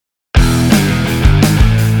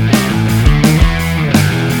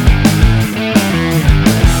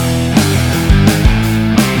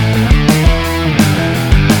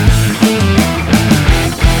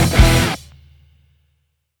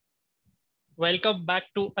Welcome back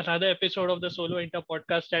to another episode of the Solo Inter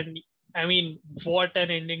podcast. And I mean, what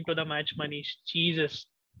an ending to the match, Manish. Jesus.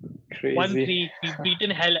 Crazy. 1-3. We've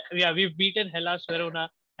beaten Hell. Yeah, we've beaten Hellas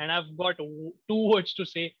Verona. And I've got two words to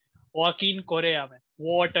say. Joaquin Correa, man.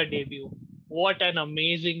 What a debut. What an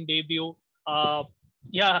amazing debut. Uh,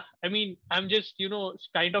 yeah, I mean, I'm just,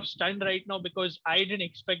 kind of stunned right now because I didn't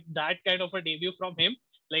expect that kind of a debut from him.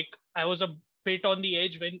 Like, I was a bit on the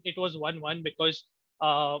edge when it was 1-1 because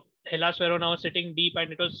Hellas Verona was sitting deep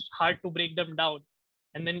and it was hard to break them down.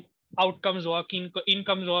 And then in comes Joaquin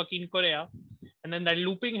Correa, and then that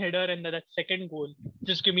looping header and that second goal.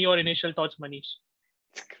 Just give me your initial thoughts, Manish.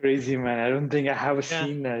 It's crazy, man. I don't think I have Yeah,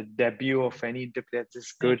 seen a debut of any Inter player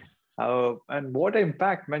this yeah, good. And what an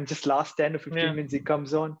impact, man. Just last 10 or 15 yeah. minutes he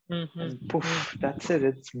comes on Mm-hmm, and mm, poof, that's it.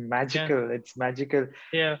 It's yeah, magical. It's magical.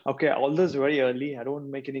 yeah. Okay, although it's very early, I don't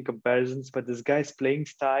make any comparisons, but this guy's playing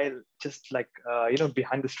style, just like,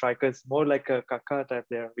 behind the strikers, more like a Kaka type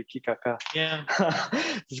player, Vicky Kaka. Yeah.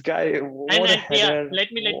 This guy, And, what a and yeah, header,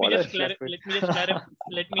 what a left foot.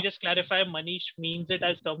 let me just clarify. Manish means it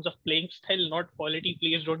as terms of playing style, not quality.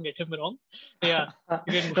 Please don't get him wrong. Yeah,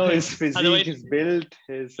 you can No, go. his physique, Otherwise, his build,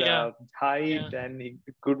 his yeah, height, yeah, and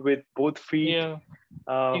good with both feet. yeah,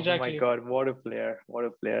 Oh my exactly. God, what a player! What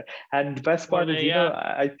a player! And the best part What? is, Yeah.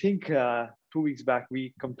 I think 2 weeks back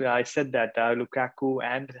I said that Lukaku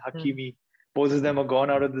and Mm, Hakimi, both of them are gone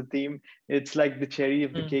out of the team. It's like the cherry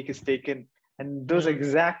of the mm, cake is taken. And those mm,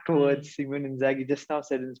 exact mm. words Simon Inzaghi just now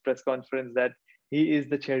said in his press conference that he is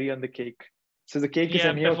the cherry on the cake. So the cake is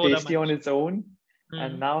Yeah, anyhow before the tasty on match. its own,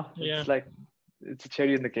 and Mm, now yeah. it's like it's a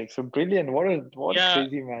cherry on the cake. So brilliant! What a Yeah,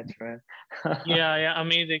 crazy match, man. yeah,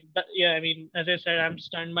 amazing. Yeah, I mean, as I said, I'm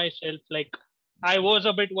stunned myself. Like, I was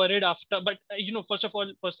a bit worried after, but first of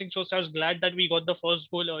all, first things first, I was glad that we got the first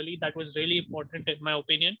goal early. That was really important, in my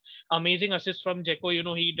opinion. Amazing assist from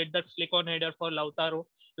Dzeko. He did that flick on header for Lautaro.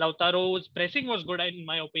 Lautaro's pressing was good, in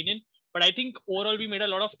my opinion. But I think overall, we made a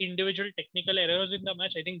lot of individual technical errors in the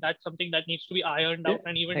match. I think that's something that needs to be ironed Yeah, out,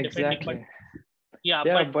 and even defending. But exactly. yeah,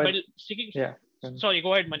 Yeah, but but sticking. yeah. Sorry,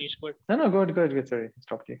 go ahead, Manish. Go ahead. No, no, good. Sorry,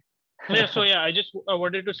 stopped you. Yeah, so yeah, I just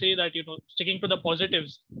wanted to say that sticking to the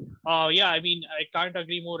positives. Yeah, I mean, I can't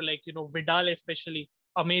agree more. Like Vidal especially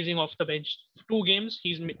amazing off the bench. 2 games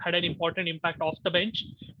he's had an important impact off the bench.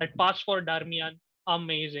 That pass for Darmian,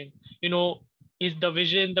 amazing. Is the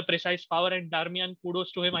vision, the precise power, and Darmian,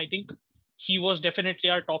 kudos to him. I think he was definitely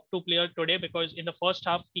our top two player today because in the first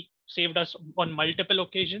half he saved us on multiple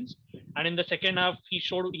occasions, and in the second half he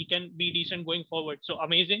showed he can be decent going forward. So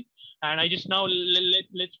amazing. And I just now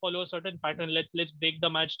let's follow a certain pattern. Let's break the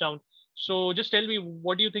match down. So just tell me,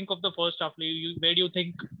 what do you think of the first half? Where do you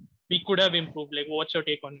think we could have improved? Like, what's your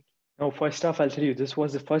take on it? No, first off, I'll tell you, this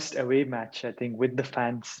was the first away match, I think, with the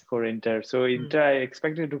fans for Inter. So Hmm. Inter, I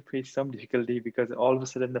expected to face some difficulty because all of a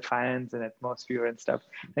sudden the fans and atmosphere and stuff.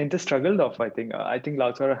 And Inter struggled off, I think. I think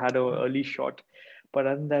Lautaro had an Hmm. early shot. But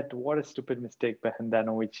other than that, what a stupid mistake by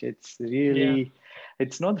Handanovic. Yeah.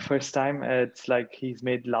 It's not the first time. It's like he's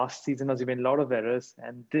made last season, he made a lot of errors.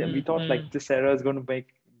 And we Hmm. thought Hmm. like this error is going to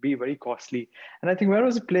be very costly. And I think where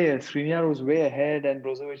was the player? Skriniar was way ahead and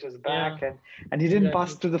Brozovic was Yeah. back. And he didn't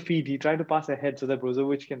pass Exactly. to the feet. He tried to pass ahead so that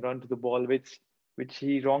Brozovic can run to the ball, which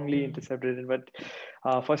he wrongly Hmm. intercepted. But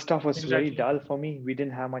first half was very Exactly. dull for me. We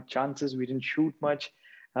didn't have much chances. We didn't shoot much.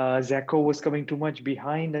 Zeko was coming too much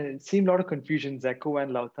behind, and it seemed a lot of confusion. Zeko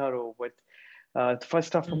and Lautaro, but the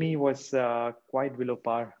first half for Hmm. me was quite below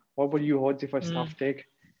par. What about you? What's your first Hmm. half take?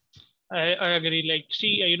 I agree. Like,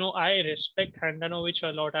 see, I respect Handanovic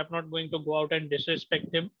a lot. I'm not going to go out and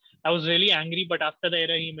disrespect him. I was really angry, but after the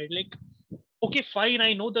error he made, like, okay, fine.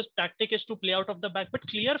 I know the tactic is to play out of the back, but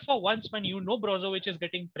clear for once when Brozovic is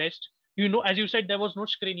getting pressed. As you said, there was no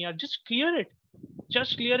screen here. Just clear it.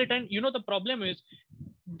 Just clear it. And the problem is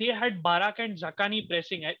they had Barak and Zakani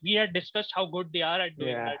pressing. We had discussed how good they are at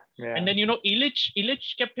doing Yeah, that. And yeah. then,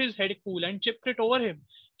 Illich kept his head cool and chipped it over him.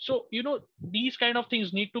 So, these kind of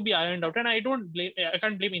things need to be ironed out. And I can't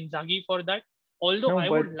blame Inzaghi for that. Although No, I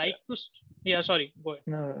would but like to, yeah, sorry, go ahead.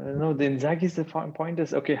 no. The Inzaghi's point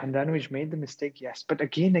is okay. Handanovic made the mistake, yes, but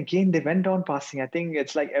again, they went on passing. I think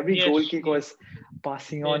it's like every goal Yes, kick yes, was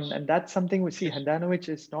passing on, yes, and that's something we see. yes. Handanovic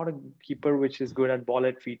is not a keeper which is good at ball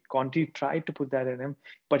at feet. Conti tried to put that in him,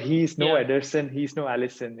 but he's no Yeah, Ederson, he's no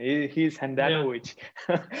Allison. He's yeah, Handanovic,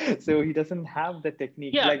 so he doesn't have the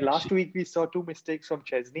technique. yeah. Like last week, we saw two mistakes from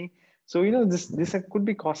Chesney. So this could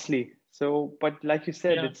be costly. So, but like you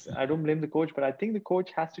said, Yeah, it's I don't blame the coach, but I think the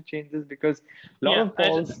coach has to change this because a lot yeah. of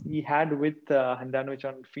balls he had with Handanovic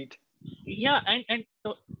on feet. Yeah, and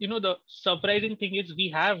the surprising thing is we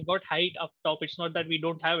have got height up top. It's not that we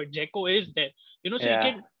don't have it. Dzeko is there. So you Yeah,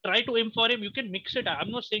 can try to aim for him. You can mix it up.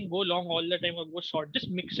 I'm not saying go long all the time or go short. Just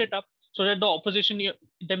mix it up so that the opposition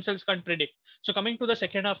themselves can't predict. So coming to the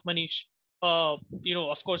second half, Manish,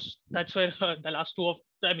 of course, that's where the last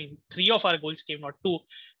three of our goals came, not two.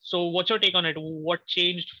 So what's your take on it? What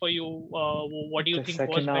changed for you? What do you the think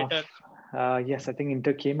was second half, better? yes, I think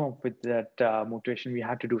Inter came up with that motivation. We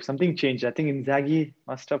had to do something change. I think Inzaghi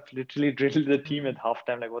must have literally drilled the team at Mm,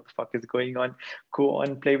 halftime, like, what the fuck is going on? Go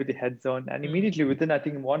on, play with the heads on. And mm, immediately within, I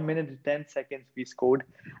think, 1 minute and 10 seconds, we scored.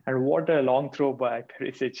 And what a long throw by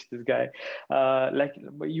Perisic, this guy. Like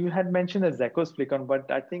you had mentioned a Zeko's flick on, but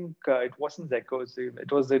I think it wasn't Zeko's.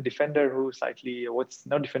 It was the defender who slightly, what's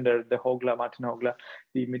not defender, the Hogla, Martin Hogla,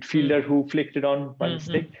 the mm, midfielder who flicked it on by mm,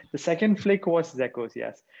 mistake. mm, The second flick was Zeko's,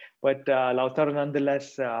 yes. But Lautaro,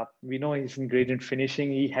 nonetheless, we know he's great in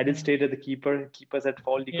finishing. He headed mm. straight at the keeper. Keeper's at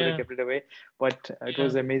fault. He could have Yeah, kept it away. But it yeah.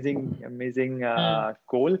 was amazing, amazing Mm,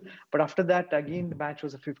 goal. But after that, again, the match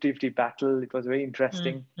was a 50-50 battle. It was very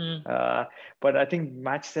mm, interesting. mm, Uh, but I think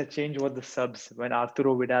matches that changed was the subs when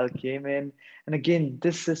Arturo Vidal came in. And again,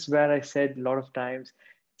 this is where I said a lot of times,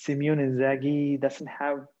 Simeone Inzaghi doesn't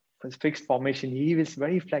have a fixed formation. He is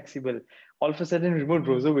very flexible. All of a sudden, removed mm,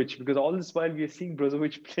 Brozovic because all this while we are seeing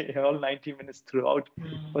Brozovic play all 90 minutes throughout.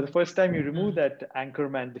 For the mm, first time, you remove mm. that anchor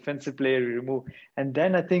man, defensive player, you remove. And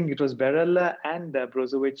then I think it was Barella and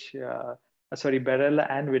Brozovic, Barella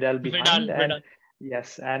and Vidal behind. Vidal, And Vidal.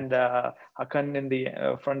 yes, and Hakan in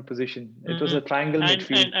the front position. It was a Mm. triangle And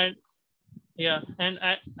midfield. yeah,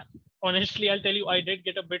 honestly, I'll tell you, I did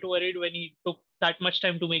get a bit worried when he took that much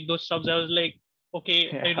time to make those subs. I was like,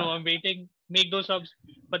 okay, Yeah. I'm waiting, make those subs.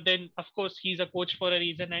 But then, of course, he's a coach for a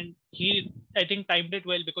reason, and he, I think, timed it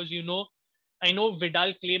well because I know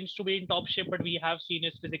Vidal claims to be in top shape, but we have seen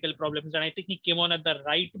his physical problems, and I think he came on at the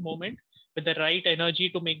right moment with the right energy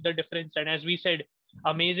to make the difference. And as we said,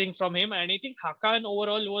 amazing from him. And I think Hakan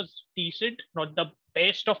overall was decent, not the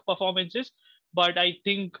best of performances, but I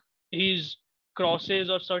think his crosses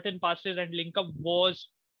or certain passes and link up was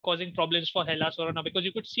causing problems for Hellas Verona because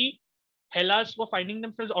you could see Hellas were finding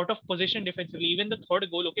themselves out of position defensively. Even the third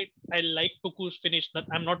goal, okay, I like Tuku's finish.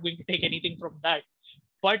 I'm not going to take anything from that,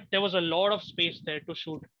 but there was a lot of space there to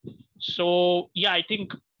shoot. So yeah, I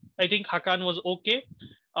think Hakan was okay.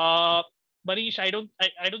 Uh, Manish, I don't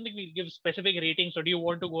think we'll give specific ratings. Or do you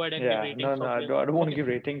want to go ahead and give Yeah, ratings no, no, for players? I don't want to Okay, give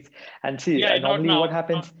ratings. And see, yeah, not normally now.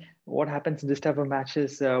 what happens in this type of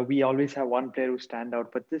matches, we always have one player who stand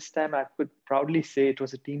out. But this time, I could proudly say it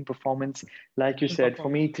was a team performance. Like you Team said, for performance,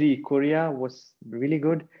 me, three, Korea was really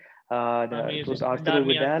good. It was amazing. Arturo Darmian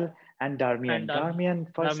Vidal and and Darmian. Darmian,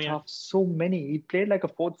 Darmian, first Darmian. half, so many. He played like a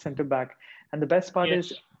fourth center back. And the best part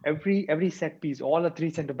is Yes. every set piece, all the three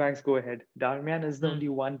center backs go ahead. Darmian is the Mm, only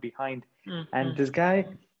one behind. mm, And mm, this guy,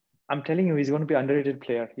 I'm telling you, he's going to be underrated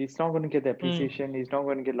player. He's not going to get the mm. appreciation. He's not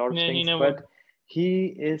going to get a lot of Yeah, he things, never. but he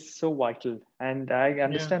is so vital. And I Yeah.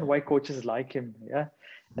 understand why coaches like him. Yeah.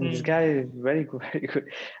 And this Mm. guy is very good, very good.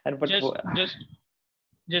 And but Just, just,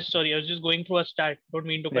 just sorry. I was just going through a stat. Don't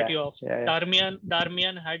mean to cut yeah, you off. yeah, yeah.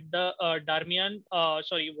 Darmian had the Darmian.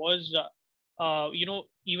 Sorry, was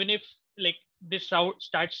even if like this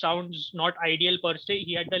stat sounds not ideal per se,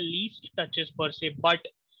 he had the least touches per se. But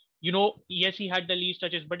yes, he had the least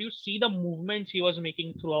touches. But you see the movements he was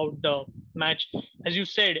making throughout the match, as you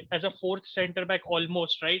said, as a fourth center back,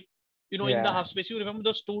 almost right. In the Yeah. half space, you remember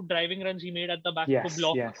those two driving runs he made at the back to Yes,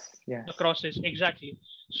 block yes, the yes. crosses exactly.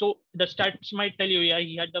 So the stats might tell you, yeah,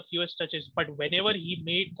 he had the fewest touches, but whenever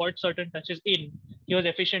he got certain touches in, he was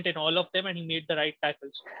efficient in all of them, and he made the right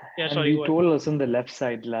tackles. Yeah, And sorry, we go ahead. told us on the left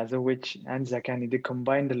side, Lazovic and Zakani, they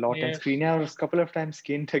combined a lot. And Yes. Skriniar was a couple of times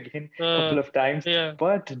skinned again, a Uh, couple of times. yeah,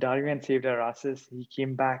 But Darmian saved our asses. He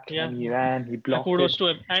came back yeah. and he ran, he blocked Kudos it. to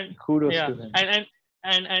him. And Kudos yeah, to him.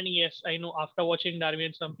 and yes, I know after watching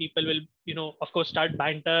Darwin, some people will, of course, start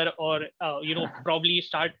banter or probably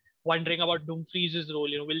start wondering about Dumfries' role.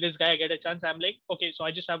 Will this guy get a chance? I'm like, okay, so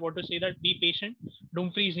I just have want to say that be patient.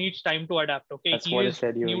 Dumfries needs time to adapt. Okay, That's he what I is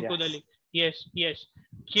said, you. new to the Yes. league. Yes, yes.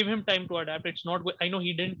 Give him time to adapt. It's not. I know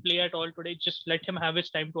he didn't play at all today. Just let him have his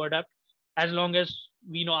time to adapt. As long as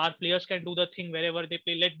we know our players can do the thing wherever they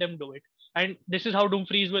play, let them do it. And this is how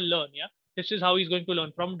Dumfries will learn. Yeah, this is how he's going to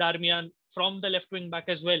learn from Darmian, from the left wing back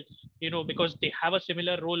as well. Because they have a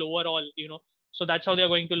similar role overall. So that's how they're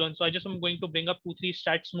going to learn. So I just am going to bring up 2-3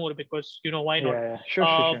 stats more because why not? Yeah, yeah. Sure,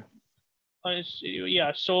 sure, Uh, sure.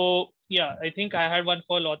 yeah. So yeah, I think I had one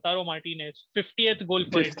for Lautaro Martinez, 50th goal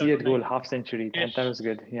for Inter 50th goal, tonight. half century. Yes, That was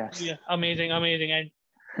good. Yes. yeah, amazing. And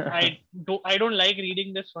I don't like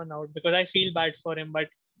reading this one out because I feel bad for him. But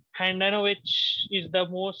Handanovic is the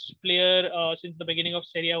most player since the beginning of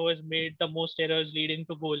Serie A who has made the most errors leading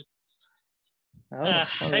to goal. Oh, all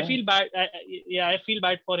I right. feel bad. I feel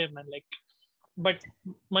bad for him, man. Like, but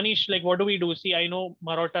Manish, like, what do we do? See, I know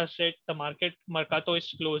Marotta said the Mercato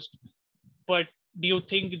is closed, but do you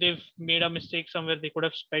think they've made a mistake somewhere? They could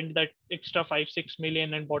have spent that extra 5-6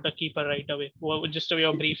 million and bought a keeper right away. Well, just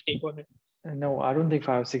a brief take on it. No, I don't think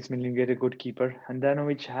 5 or 6 million get a good keeper.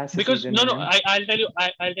 Handanovic has a Because season in no, him. I'll tell you,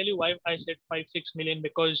 I'll tell you why I said 5-6 million,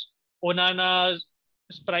 because Onana's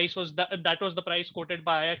price was that was the price quoted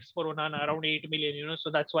by Ajax for Onana, around 8 million. So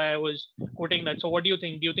that's why I was quoting that. So what do you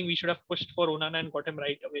think? Do you think we should have pushed for Onana and got him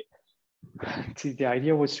right away? See, the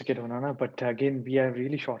idea was to get Onana, but again, we are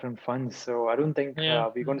really short on funds, so I don't think Yeah.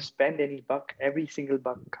 we're going to spend any buck. Every single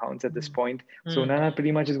buck counts at this point. So Mm. Onana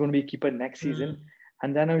pretty much is going to be a keeper next season.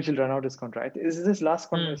 Handanovic will run out his contract. Is this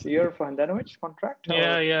last year for Handanovic's contract?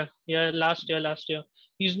 Yeah. Last year.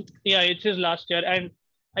 It's his last year, and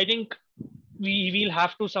I think we will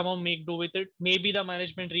have to somehow make do with it. Maybe the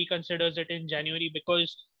management reconsiders it in January,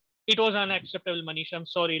 because it was unacceptable, Manish. I'm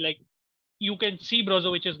sorry. Like, you can see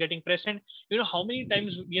Brozovic is getting pressed, and how many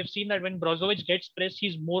times we have seen that when Brozovic gets pressed,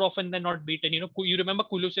 he's more often than not beaten. You remember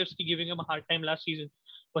Kulusevski giving him a hard time last season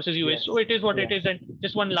versus US. Yes. So it is what it Yeah. is. And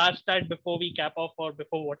just one last stat before we cap off, or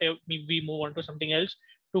before whatever we move on to something else.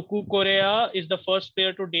 Tuku Correa is the first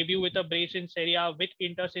player to debut with a brace in Serie A with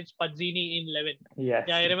Inter since Pazzini in 11. Yes.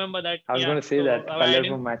 Yeah, I remember that. I was going to say that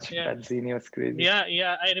Palermo match, Pazzini was crazy.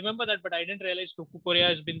 Yeah, I remember that, but I didn't realize Tuku Correa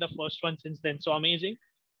has been the first one since then. So amazing.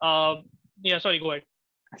 Sorry, go ahead.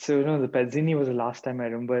 So, the Pazzini was the last time I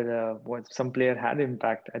remember what some player had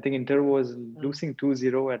impact. I think Inter was losing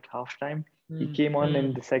 2-0 at halftime. He came on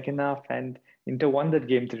in the second half, and Inter won that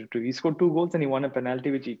game 3-2. He scored 2 goals and he won a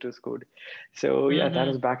penalty which Ito scored. So, yeah, that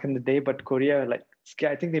was back in the day. But Korea,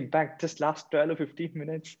 I think the impact just last 12 or 15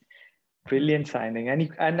 minutes. Brilliant signing.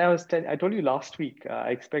 And I told you last week, I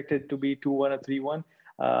expected to be 2-1 or 3-1.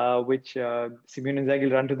 Which Simone Inzaghi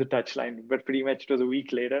will run to the touchline, but pretty much it was a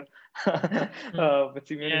week later. But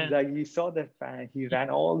Simone Inzaghi saw that he ran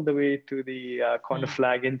all the way to the corner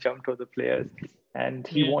flag and jumped over the players, and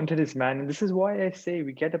he wanted his man. And this is why I say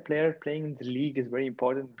we get a player playing in the league is very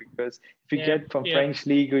important, because if you get from French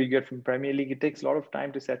league or you get from Premier League, it takes a lot of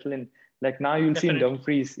time to settle in. Like now you'll see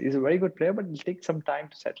Dumfries is a very good player, but it'll take some time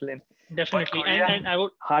to settle in. Definitely. And I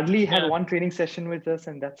would hardly had one training session with us,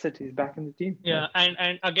 and that's it. He's back in the team. Yeah.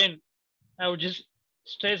 And again, I would just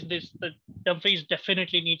stress this, that Dumfries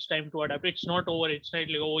definitely needs time to adapt. It's not over. It's not like,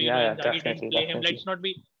 Inzaghi didn't play him.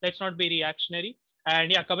 Let's not be reactionary.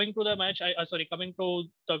 And coming to the match, coming to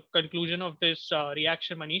the conclusion of this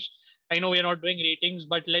reaction, Manish. I know we're not doing ratings,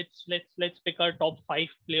 but let's pick our top 5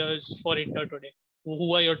 players for Inter today.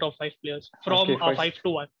 Who are your top 5 players from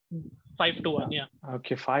 5-1? 5-1, yeah.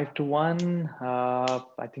 Okay, 5-1.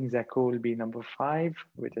 I think Zeko will be number 5,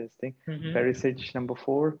 which is Perisic number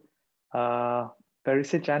 4.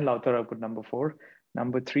 Perisic and Lautaro put number 4.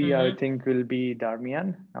 Number 3, I think, will be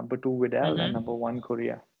Darmian. Number 2, Vidal, and number 1,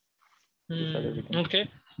 Korea. Okay,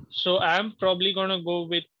 so I'm probably gonna go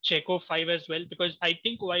with Checo 5 as well, because I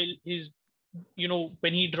think while he's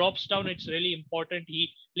when he drops down, it's really important. He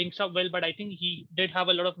links up well, but I think he did have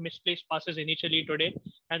a lot of misplaced passes initially today,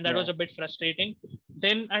 and that was a bit frustrating.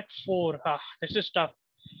 Then at 4, this is tough,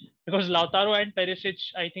 because Lautaro and Perisic,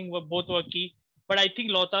 I think, were key. But I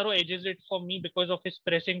think Lautaro edges it for me because of his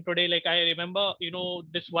pressing today. Like, I remember,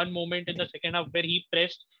 this one moment in the second half where he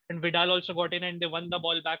pressed and Vidal also got in and they won the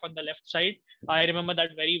ball back on the left side. I remember that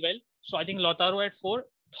very well. So I think Lautaro at 4.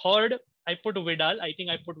 Third, I put Vidal. I think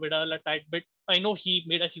I put Vidal a tight bit. I know he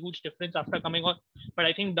made a huge difference after coming on, but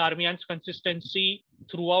I think Darmian's consistency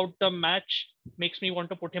throughout the match makes me want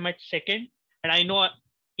to put him at 2nd. And I know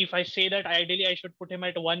if I say that, ideally I should put him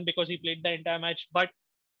at 1 because he played the entire match. But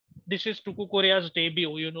this is Tuku Correa's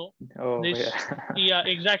debut, Yeah,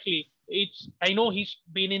 exactly. I know he's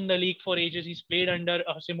been in the league for ages. He's played under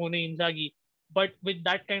Simone Inzaghi. But with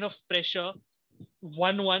that kind of pressure,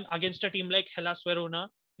 1-1 against a team like Hellas Verona,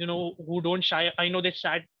 who don't shy. I know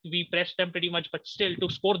we pressed them pretty much, but still to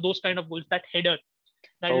score those kind of goals, that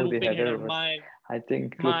looping header, I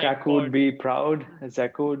think Lukaku would be proud.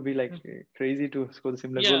 Zeko would be crazy to score the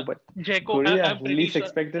similar goal, but Korea, least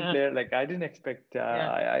expected player. I didn't expect.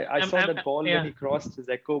 I saw that ball when he crossed.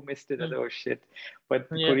 Zeko missed it. Oh shit! But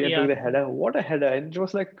Korea took the header. What a header! And it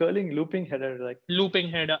was like curling, looping header, looping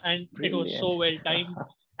header, and brilliant. It was so well timed.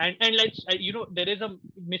 And let's, there is a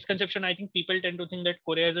misconception. I think people tend to think that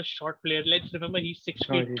Korea is a short player. Let's remember he's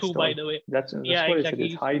 6'2", by the way. That's what exactly. I said.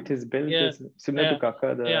 His height, his build is similar to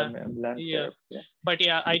Kaka, the Milan player. But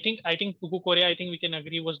I think Tuku Korea, I think we can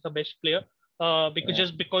agree, was the best player.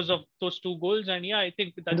 because of those two goals. And yeah, I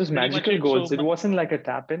think And that's those pretty much magical it. So goals. It wasn't like a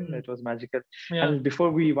tap in, it was magical. yeah, And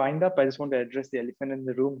before we wind up, I just want to address the elephant in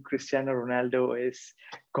the room. Cristiano Ronaldo is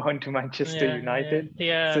gone to Manchester yeah, yeah, United.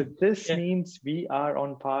 yeah, So this yeah. means we are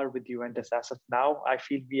on par with Juventus. As of now, I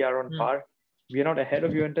feel we are on Mm, par. We are not ahead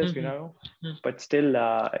of Juventus, mhm, mm, but still,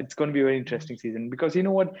 it's going to be a very mm, interesting season because you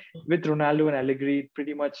know what? With Ronaldo and Allegri,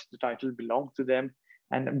 pretty much the title belongs to them.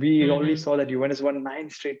 And we already mhm, saw that Juventus won 9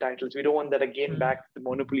 straight titles. We don't want that again mm, back, the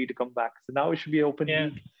monopoly to come back. So now it should be an open yeah,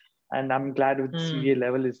 league, and I'm glad with the mm, Serie A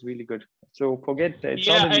level is really good. So forget it's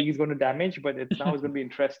not yeah. the league is going to damage, but it's now it's going to be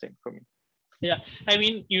interesting for me. Yeah, I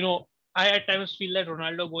mean, I at times feel that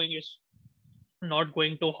Ronaldo going is not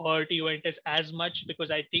going to hurt Juventus as much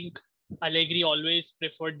because I think Allegri always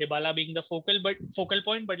preferred Dybala being the focal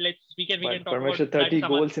point. But we can But talk about Parmesan that 30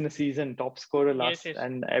 some other. goals in a season, top scorer Yes, last, yes,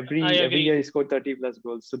 and I every year agree. he scored 30 plus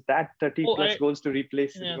goals. So that 30 Oh, plus goals to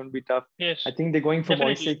replace is yeah, going to be tough. I yes, think they're going for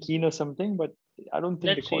Moise definitely. Keane or something, but I don't think the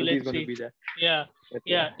Let's see, quality is let's going to see. be there. Yeah, But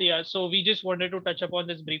yeah, yeah. So we just wanted to touch upon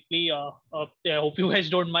this briefly. Yeah, I hope you guys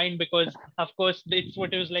don't mind because, of course, it's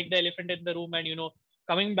what it was like the elephant in the room. And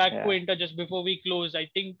coming back to yeah. Inter just before we close, I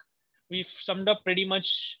think we've summed up pretty much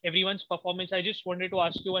everyone's performance. I just wanted to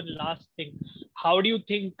ask you one last thing. How do you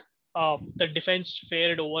think the defense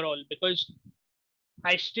fared overall? Because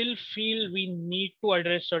I still feel we need to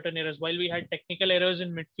address certain errors. While we had technical errors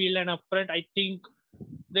in midfield and up front, I think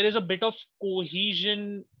there is a bit of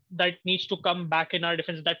cohesion that needs to come back in our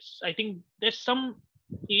defense. I think there's some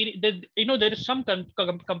there is some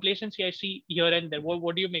complacency I see here and there.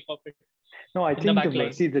 What do you make of it No, I in the think back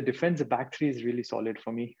line? the defense, the back three is really solid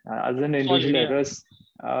for me. Other than Solid, individual yeah. errors,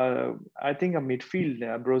 I think a midfield,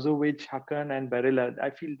 Brozovic, Hakan, and Barella. I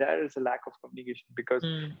feel there is a lack of communication because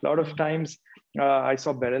Mm, a lot of mm, times I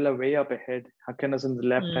saw Barella way up ahead, Hakan is on the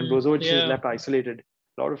left, and Brozovic is yeah. left isolated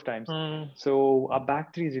a lot of times. Mm, So our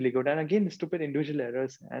back three is really good. And again, the stupid individual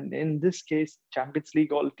errors. And in this case, Champions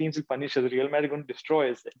League, all teams will punish us. Real Madrid going to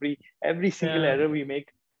destroy us. Every single yeah. error we make,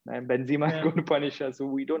 and Benzema is Yeah. going to punish us. So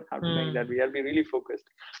we don't have to make that. Mm, We have to be really focused.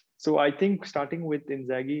 So I think starting with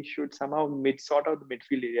Inzaghi should somehow sort out the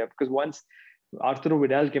midfield area because once Arturo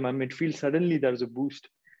Vidal came on midfield, suddenly there was a boost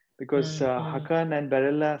because mm. Hakan and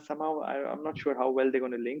Barella somehow I'm not sure how well they're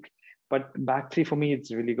going to link. But back three for me,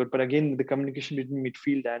 it's really good. But again, the communication between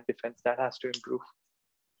midfield and defense that has to improve.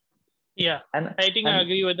 Yeah. And I think I and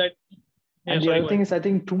agree with that. Yeah, and the sorry, other go thing ahead. is, I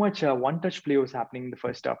think too much one-touch play was happening in the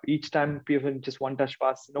first half. Each time people just one-touch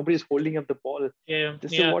pass, nobody's holding up the ball. Yeah,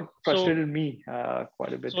 This is yeah. what So frustrated me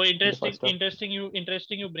quite a bit So in the interesting, first half.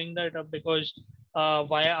 interesting. You bring that up because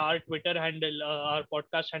via our Twitter handle, our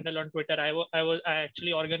podcast handle on Twitter, I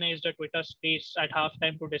actually organized a Twitter space at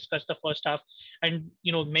halftime to discuss the first half, and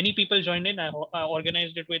many people joined in. I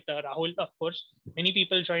organized it with Rahul, of course. Many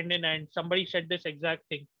people joined in, and somebody said this exact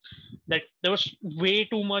thing that there was way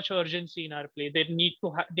too much urgency in our play.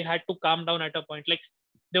 They had to calm down at a point. Like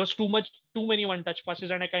there was too many one touch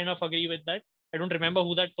passes, and I kind of agree with that. I don't remember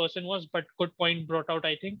who that person was, but good point brought out,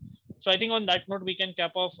 I think. So I think on that note, we can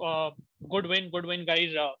cap off. Good win,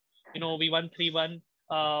 guys. We won 3-1.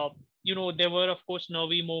 There were of course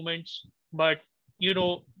nervy moments, but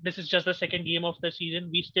this is just the second game of the season.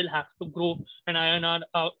 We still have to grow and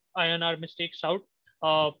iron our mistakes out.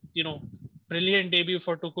 Brilliant debut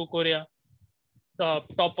for Tuku Korea. The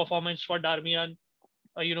top performance for Darmian.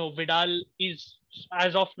 Vidal is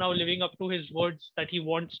as of now living up to his words that he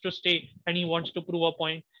wants to stay and he wants to prove a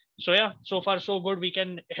point. So yeah, so far so good. We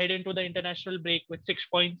can head into the international break with 6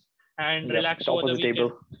 points and Yep, relax top over of the the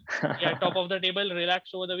weekend. table. Yeah, top of the table, relax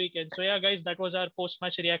over the weekend. So yeah, guys, that was our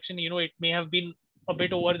post-match reaction. It may have been a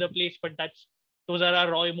bit over the place, but those are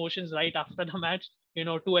our raw emotions right after the match.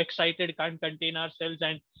 Too excited, can't contain ourselves.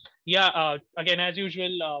 And yeah, again as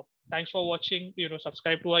usual, thanks for watching.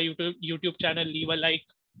 Subscribe to our YouTube channel, leave a like,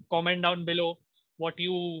 comment down below what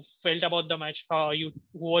you felt about the match. Who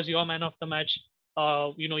was your man of the match?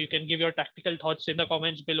 You can give your tactical thoughts in the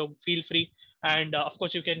comments below. Feel free. And of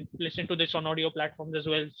course, you can listen to this on audio platforms as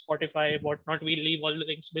well, Spotify, whatnot. We'll leave all the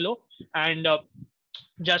links below. And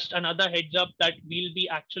just another heads up that we'll be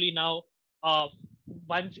actually now,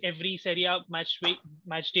 once every Serie A match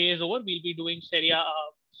day is over, we'll be doing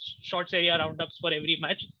short Serie A roundups for every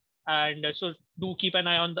match. And so do keep an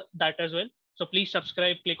eye on that as well. So please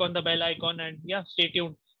subscribe, click on the bell icon, and yeah, stay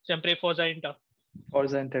tuned. Sempre Forza Inter.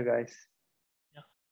 Forza Inter, guys.